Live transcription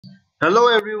Hello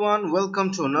everyone,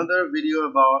 welcome to another video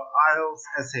about Ielts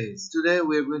essays. Today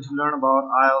we are going to learn about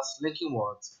Ielts linking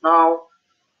words. Now,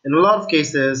 in a lot of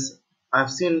cases, I've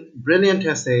seen brilliant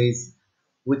essays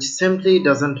which simply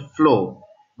doesn't flow.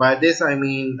 By this I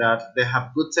mean that they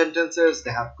have good sentences,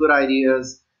 they have good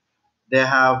ideas, they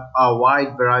have a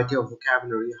wide variety of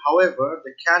vocabulary. However,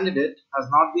 the candidate has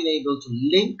not been able to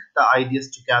link the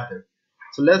ideas together.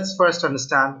 So let's first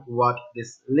understand what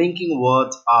these linking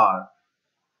words are.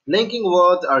 Linking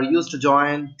words are used to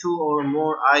join two or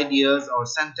more ideas or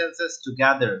sentences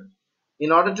together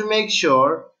in order to make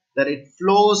sure that it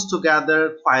flows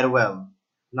together quite well.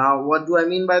 Now, what do I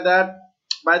mean by that?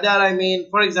 By that I mean,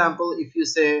 for example, if you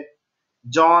say,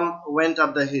 John went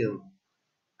up the hill,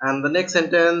 and the next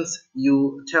sentence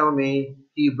you tell me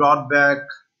he brought back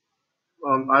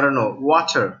I don't know,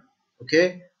 water.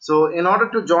 Okay, so in order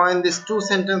to join these two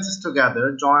sentences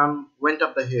together, John went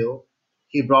up the hill,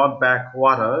 he brought back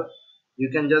water. You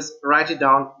can just write it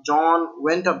down. John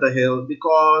went up the hill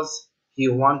because he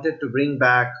wanted to bring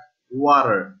back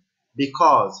water.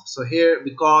 Because. So here,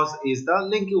 because is the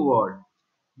linking word.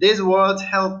 These words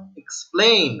help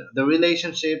explain the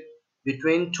relationship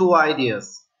between two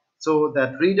ideas so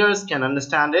that readers can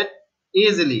understand it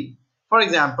easily. For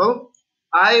example,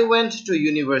 I went to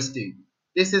university.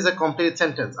 This is a complete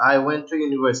sentence. I went to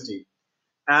university.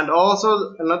 And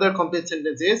also another complete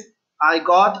sentence is I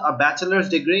got a bachelor's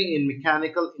degree in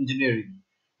mechanical engineering.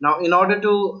 Now, in order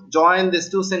to join these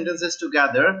two sentences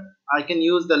together, I can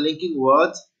use the linking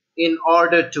words in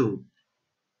order to.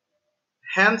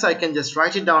 Hence, I can just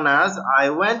write it down as I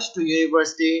went to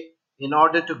university in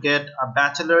order to get a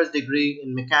bachelor's degree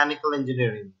in mechanical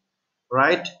engineering,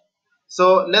 right?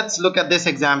 So let's look at this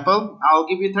example. I'll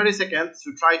give you 30 seconds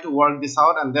to try to work this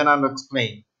out and then I'll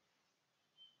explain.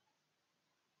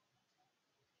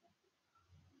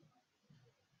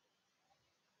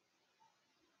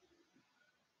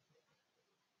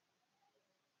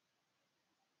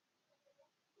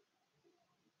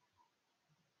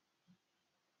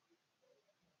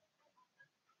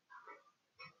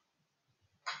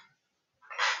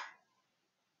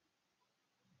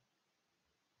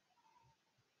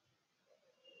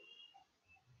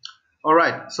 All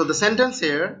right, so the sentence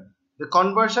here, the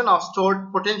conversion of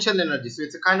stored potential energy. So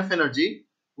it's a kind of energy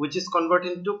which is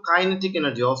converted into kinetic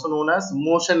energy, also known as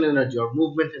motion energy or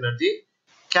movement energy,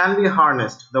 can be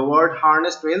harnessed. The word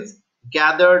harnessed means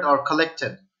gathered or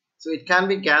collected. So it can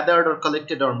be gathered or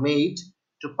collected or made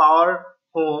to power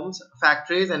homes,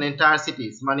 factories and entire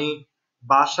cities. মানে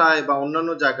বাসায় বা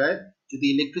অন্যান্য জায়গায় যদি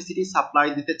electricity supply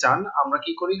দিতে চান, আমরা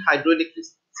কি করি? হাইড্রো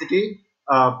ইলেকট্রিসিটি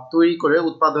তৈরি করে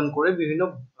উৎপাদন করে বিভিন্ন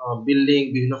বিল্ডিং,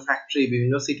 বিভিন্ন ফ্যাক্টরি,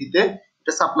 বিভিন্ন সিটিতে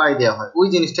এটা সাপ্লাই দেওয়া হয়, ওই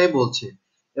জিনিসটাই বলছে।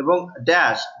 এবং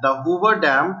dash the Hoover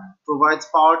dam provides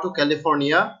power two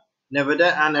California, Nevada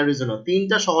and Arizona.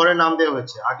 তিনটা শহরের নাম দেওয়া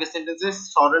হয়েছে। আগের সেন্টেন্সে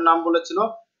শহরের নাম বলেছিল,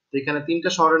 তো এখানে তিনটা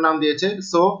শহরের নাম দিয়েছে।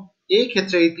 সো এই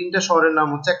ক্ষেত্রে এই তিনটা শহরের নাম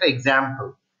হচ্ছে একটা এক্সাম্পল।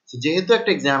 সো যেহেতু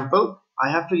একটা example, I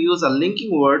have to use a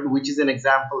linking word which is an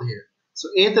example here. So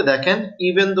এতে দেখেন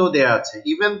even though দেয়া আছে,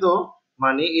 even though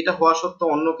মানে এটা হওয়া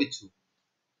সত্ত্বেও অন্য কিছু,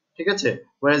 ঠিক আছে।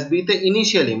 whereas b তে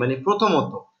ইনিশিয়ালি মানে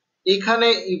প্রথমত, এখানে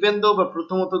ইভেন দো বা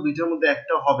প্রথমত দুইটার মধ্যে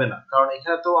একটা হবে না, কারণ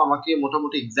এখানে তো আমাকে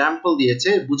মোটামুটি এক্সাম্পল দিয়েছে,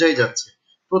 বুঝাই যাচ্ছে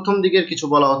প্রথম দিকের কিছু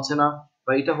বলা হচ্ছে না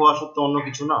বা এটা হওয়া সত্ত্বেও অন্য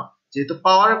কিছু না। যেহেতু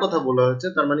পাওয়ারের কথা বলা হচ্ছে,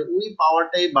 তার মানে ওই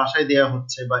পাওয়ারটাই বাসায় দেয়া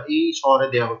হচ্ছে বা এই শহরে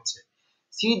দেয়া হচ্ছে।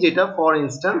 সি যেটা for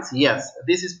instance, yes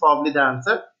this is probably the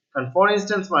answer, কারণ ফর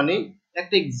ইনস্ট্যান্স মানে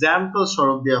একটা এক্সাম্পল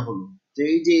স্বরূপ দেয়া হলো,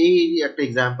 যে এই একটা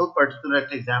এক্সাম্পল, পার্টিকুলার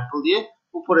একটা এক্সাম্পল দিয়ে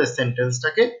উপরের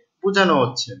সেন্টেন্সটাকে বোঝানো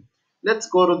হচ্ছে। Let's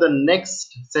go to the next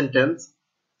sentence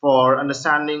for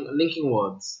understanding linking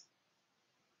words.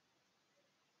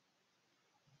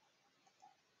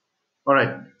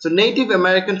 Alright, so Native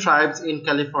American tribes in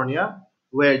California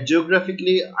were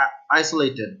geographically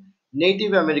isolated.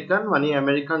 Native American মানে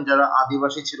আমেরিকান যারা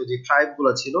আদিবাসী ছিল, যে ট্রাইব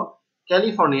গুলো ছিল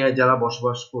ক্যালিফোর্নিয়ায় যারা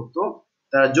বসবাস করত,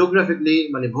 তারা জিওগ্রাফিক্যালি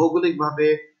মানে ভৌগোলিকভাবে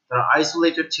তারা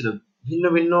আইসোলেটেড ছিল, ভিন্ন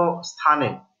ভিন্ন স্থানে।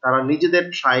 তারা নিজেদের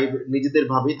ট্রাইব নিজেদের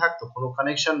ভাবেই থাকতো, কোনো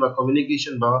কানেকশন বা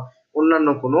কমিউনিকেশন বা অন্যান্য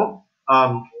কোনো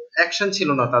অ্যাকশন ছিল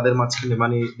না তাদের মাঝখানে,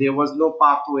 মানে there was no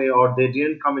pathway or they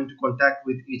didn't come into contact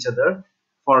with each other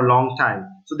for a long time.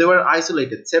 So they were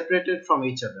isolated, separated from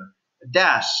each other.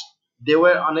 Dash, they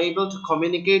were unable to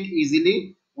communicate easily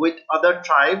with other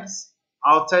tribes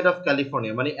outside of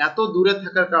California. মানে এত দূরে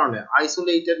থাকার কারণে,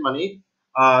 isolated মানে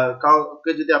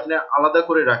কাউকে যদি আপনি আলাদা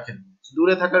করে রাখেন,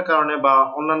 দূরে থাকার কারণে বা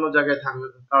অন্যান্য জায়গায় থাকার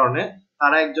কারণে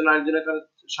তারা একজন আরেকজনের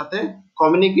সাথে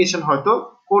কমিউনিকেশন হয়তো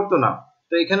করতো না।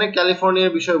 তো এখানে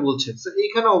ক্যালিফোর্নিয়ার বিষয় বলছে। তো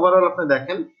এইখানে ওভারঅল আপনি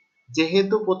দেখেন,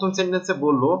 যেহেতু প্রথম সেন্টেন্সে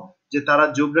বললো যে তারা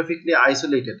জিওগ্রাফিক্যালি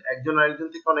আইসোলেটেড, একজন আরেকজন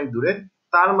থেকে অনেক দূরে,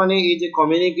 তার মানে এই যে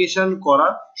কমিউনিকেশন করা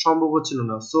সম্ভব হচ্ছিল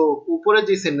না। সো উপরে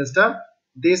যে সেন্টেন্সটা,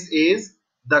 this is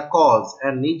the cause,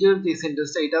 and নিচের যে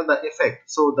সেন্টেন্সটা এটা the effect.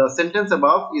 So the sentence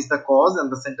above is the cause and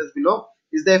the sentence below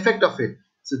is the effect of it.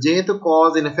 So যেহেতু কজ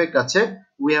এন্ড এফেক্ট আছে,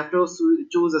 we have to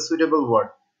choose a suitable word.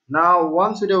 Now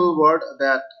one suitable word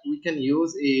that we can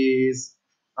use is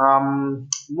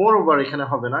moreover। এখানে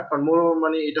হবে না, কারণ moreover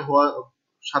মানে এটা হওয়ার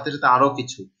সাথে সাথে আরো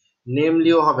কিছু,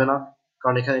 নেমলিও হবে না,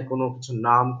 কারণ এখানে কোনো কিছু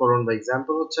নামকরণ বা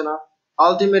এক্সাম্পল হচ্ছে না,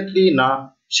 আলটিমেটলি না,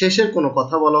 শেষের কোনো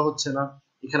কথা বলা হচ্ছে না।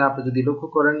 এখানে আপনি যদি লক্ষ্য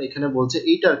করেন, এখানে বলছে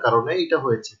এইটার কারণে এটা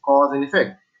হয়েছে, cause and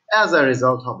effect, as a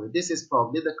result হবে। This is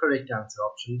probably the correct answer,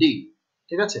 option D.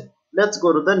 ঠিক আছে, let's go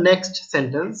to the next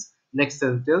sentence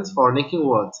for linking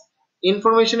words.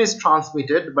 Information is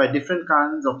transmitted by different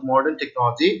kinds of modern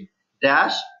technology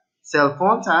dash cell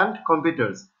phones and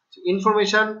computers. So,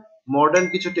 information modern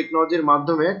কিছু টেকনোলজির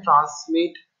মাধ্যমে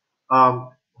transmit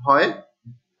হয়।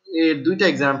 এর দুইটা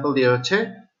example দেওয়া হচ্ছে,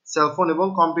 সেলফোন এবং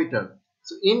কম্পিউটার।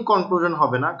 সো ইন কনক্লুশন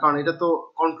হবে না, কারণ এটা তো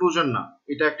কনক্লুশন না,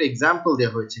 এটা একটা এক্সাম্পল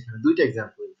দেওয়া হয়েছে, এখানে দুইটা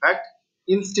এক্সাম্পল। ইনফ্যাক্ট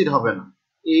ইনস্টিড হবে না,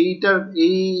 এইটার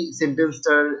এই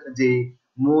সেন্টেন্সটার যে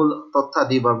মূল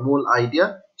তথ্যাদি বা মূল আইডিয়া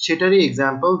সেটারই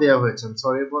এক্সাম্পল দেওয়া হয়েছে।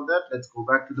 Sorry for that, let's go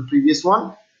back to the previous one.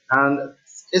 And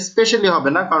specially হবে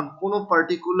না, কারণ কোনো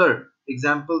পার্টিকুলার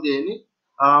এক্সাম্পল দিয়েনি।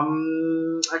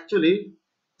 অ্যাকচুয়ালি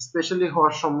স্পেশালি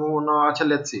হওয়ার সম্ভাবনা আছে,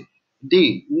 লেটস সি। ডি,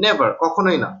 নেভার,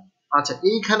 কখনোই না। আচ্ছা,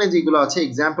 এইখানে যেগুলো আছে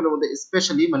এক্সাম্পলের মধ্যে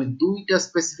স্পেশালি মানে দুইটা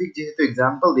স্পেসিফিক যেহেতু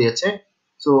এক্সাম্পল দিয়েছে,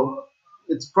 সো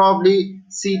ইটস প্রবাবলি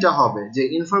সিটা হবে, যে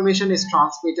information is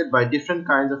transmitted by different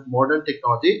kinds of modern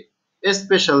technology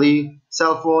especially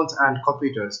cell phones and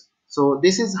computers. So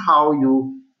this is how you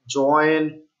join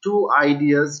two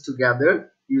ideas together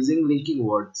using linking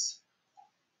words.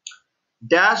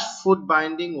 Dash food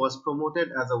binding was promoted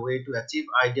as a way to achieve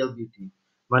ideal beauty.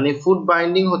 মানে food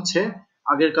binding হচ্ছে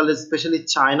আগের কালে specially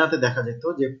চায়নাতে দেখা যেত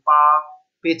যে পা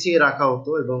পেঁচিয়ে রাখা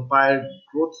হতো এবং পায়ের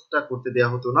গ্রোথটা করতে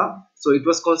দেওয়া হতো না। So it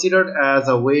was considered as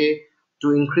a way to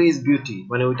increase beauty,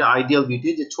 মানে ওইটা আইডিয়াল বিউটি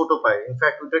যে ছোট পায়ে।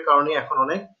 ইনফ্যাক্ট ওইটার কারণে এখন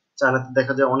অনেক চায়নাতে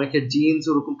দেখা যায় অনেকের জিন্স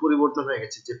ওরকম পরিবর্তন হয়ে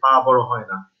গেছে যে পা বড় হয়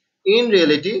না। In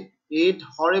reality it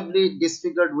হরিবলি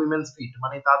ডিসফিগার্ড women's fit,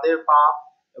 মানে তাদের পা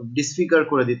ডিসফিগার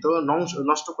করে দিত,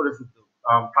 নষ্ট করে ফেলত,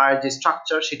 পায়ের যে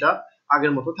স্ট্রাকচার সেটা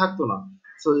আগের মতো থাকতো না।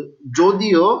 সো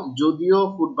যদিও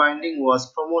food binding was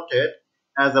promoted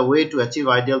as a way to achieve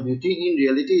ideal beauty, in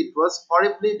reality it was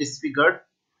horribly disfigured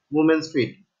women's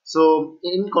feet. So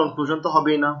in conclusion তো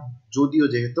হবেই না, যদিও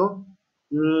যেহেতু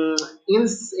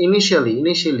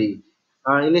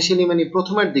ইনিশিয়ালি মানে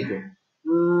প্রথমের দিকে,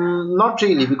 নট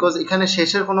রিয়েলি, বিকজ এখানে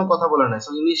শেষের কোনো কথা বলা নাই।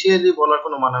 সো ইনিশিয়ালি বলার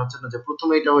কোনো মানে হচ্ছে না যে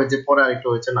প্রথমে এটা হয়েছে পরে আরেকটা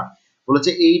হয়েছে, না,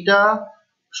 বলেছে এইটা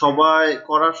সবাই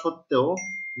করা সত্ত্বেও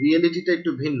রিয়েলিটিটা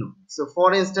একটু ভিন্ন। সো ফর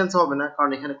ইনস্ট্যান্স হবে না,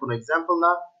 কারণ এখানে কোনো এক্সাম্পল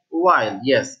না। ওয়াইল,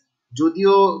 ইয়েস,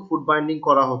 যদিও ফুড বাইন্ডিং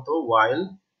করা হতো, ওয়াইল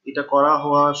এটা করা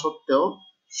হওয়া সত্ত্বেও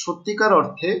সত্যিকার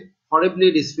অর্থে হরিবলি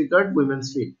ডিসফিগার্ড women's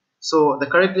fit. So the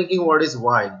correct linking word is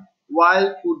while. While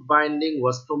food binding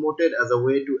was promoted as a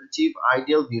way to achieve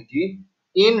ideal beauty,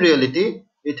 in reality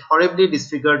it horribly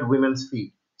disfigured women's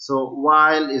feet. So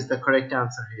while is the correct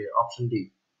answer here, option D.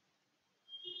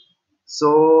 So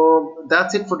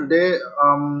that's it for today.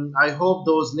 I hope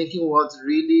those linking words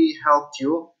really helped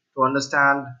you to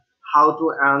understand how to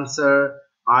answer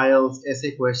IELTS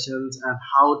essay questions and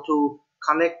how to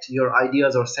connect your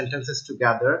ideas or sentences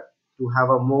together to have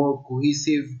a more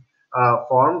cohesive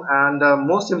form. And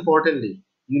most importantly,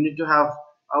 you need to have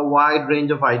a wide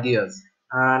range of ideas,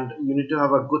 and you need to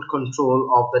have a good control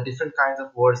of the different kinds of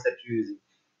words that you're using.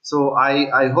 So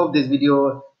I hope this video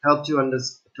helped you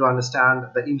to understand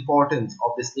the importance of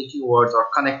these linking words or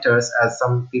connectors, as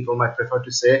some people might prefer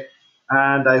to say.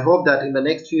 And I hope that in the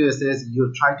next few essays,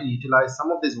 you'll try to utilize some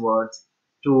of these words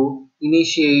to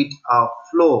initiate a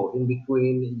flow in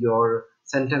between your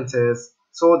sentences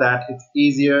so that it's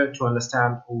easier to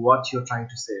understand what you're trying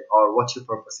to say or what your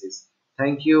purpose is.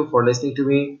 Thank you for listening to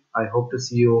me. I hope to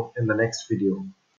see you in the next video.